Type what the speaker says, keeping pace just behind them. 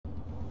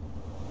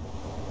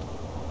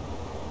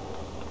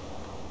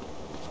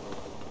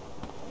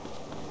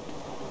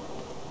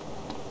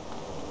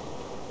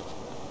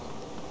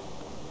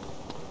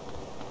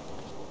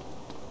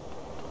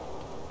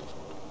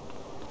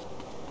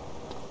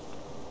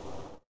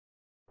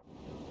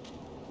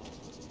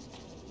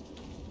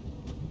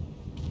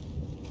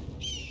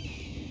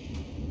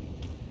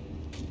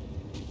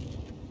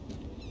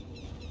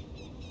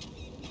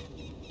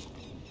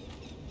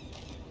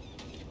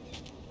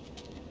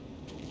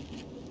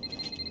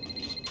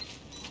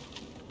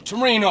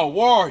Torino,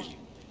 where are you?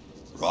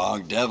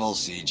 Wrong devil,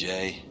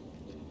 CJ.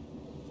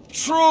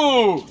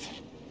 Truth!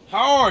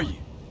 How are you?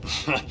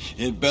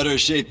 In better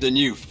shape than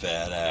you,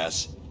 fat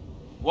ass.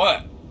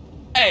 What?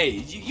 Hey,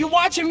 you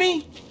watching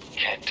me?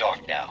 Can't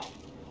talk now.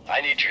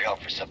 I need your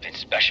help for something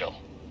special.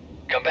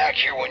 Come back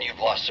here when you've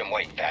lost some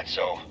weight,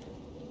 fatso.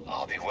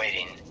 I'll be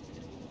waiting.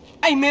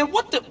 Hey, man,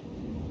 what the...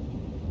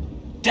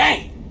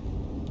 Dang!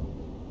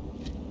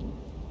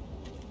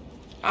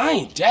 I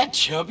ain't that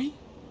chubby.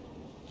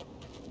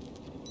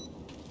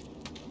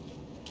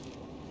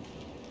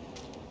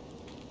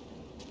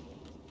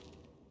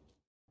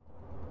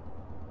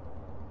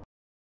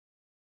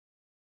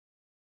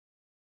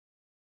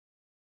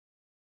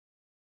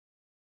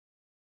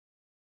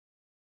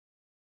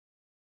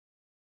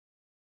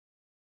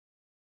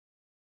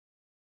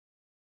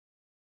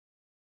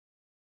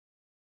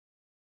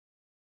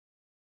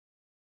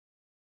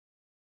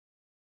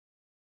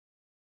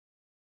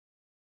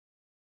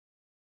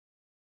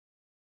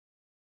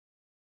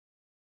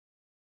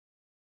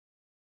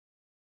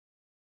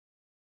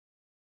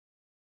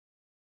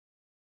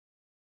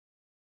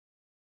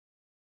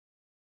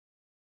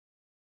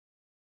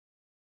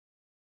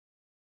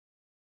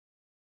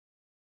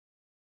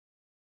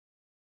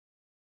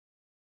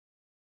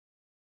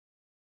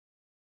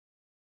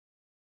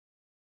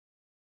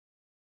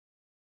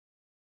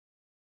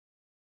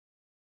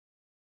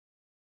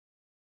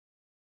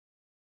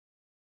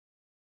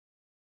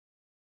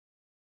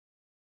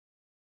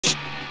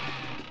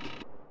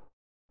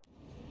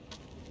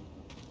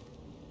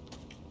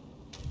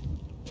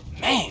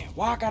 Man,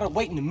 why I gotta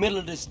wait in the middle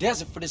of this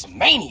desert for this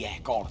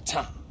maniac all the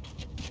time?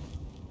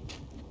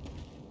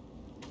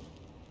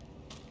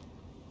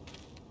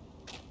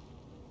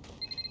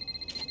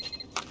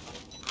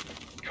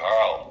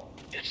 Carl,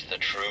 it's the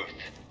truth.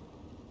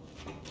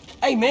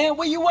 Hey, man,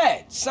 where you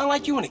at? Sound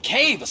like you in a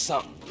cave or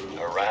something.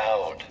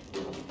 Around.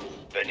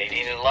 Been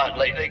eating a lot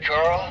lately,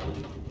 Carl?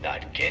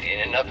 Not getting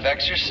enough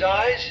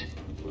exercise?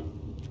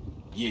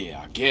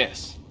 Yeah, I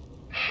guess.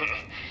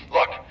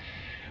 Look,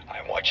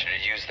 I want you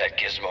to use that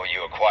gizmo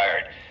you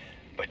acquired,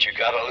 but you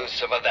gotta lose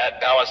some of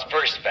that balance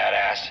first, fat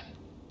ass.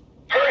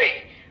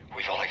 Hurry!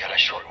 We've only got a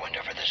short window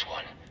for this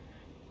one.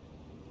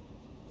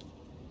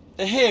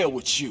 The hell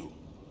with you.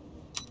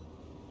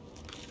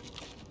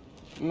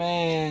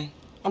 Man,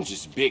 I'm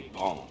just big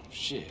bone.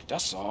 Shit,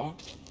 that's all.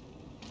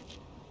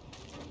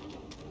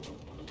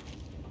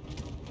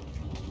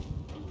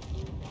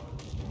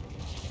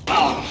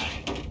 Ah!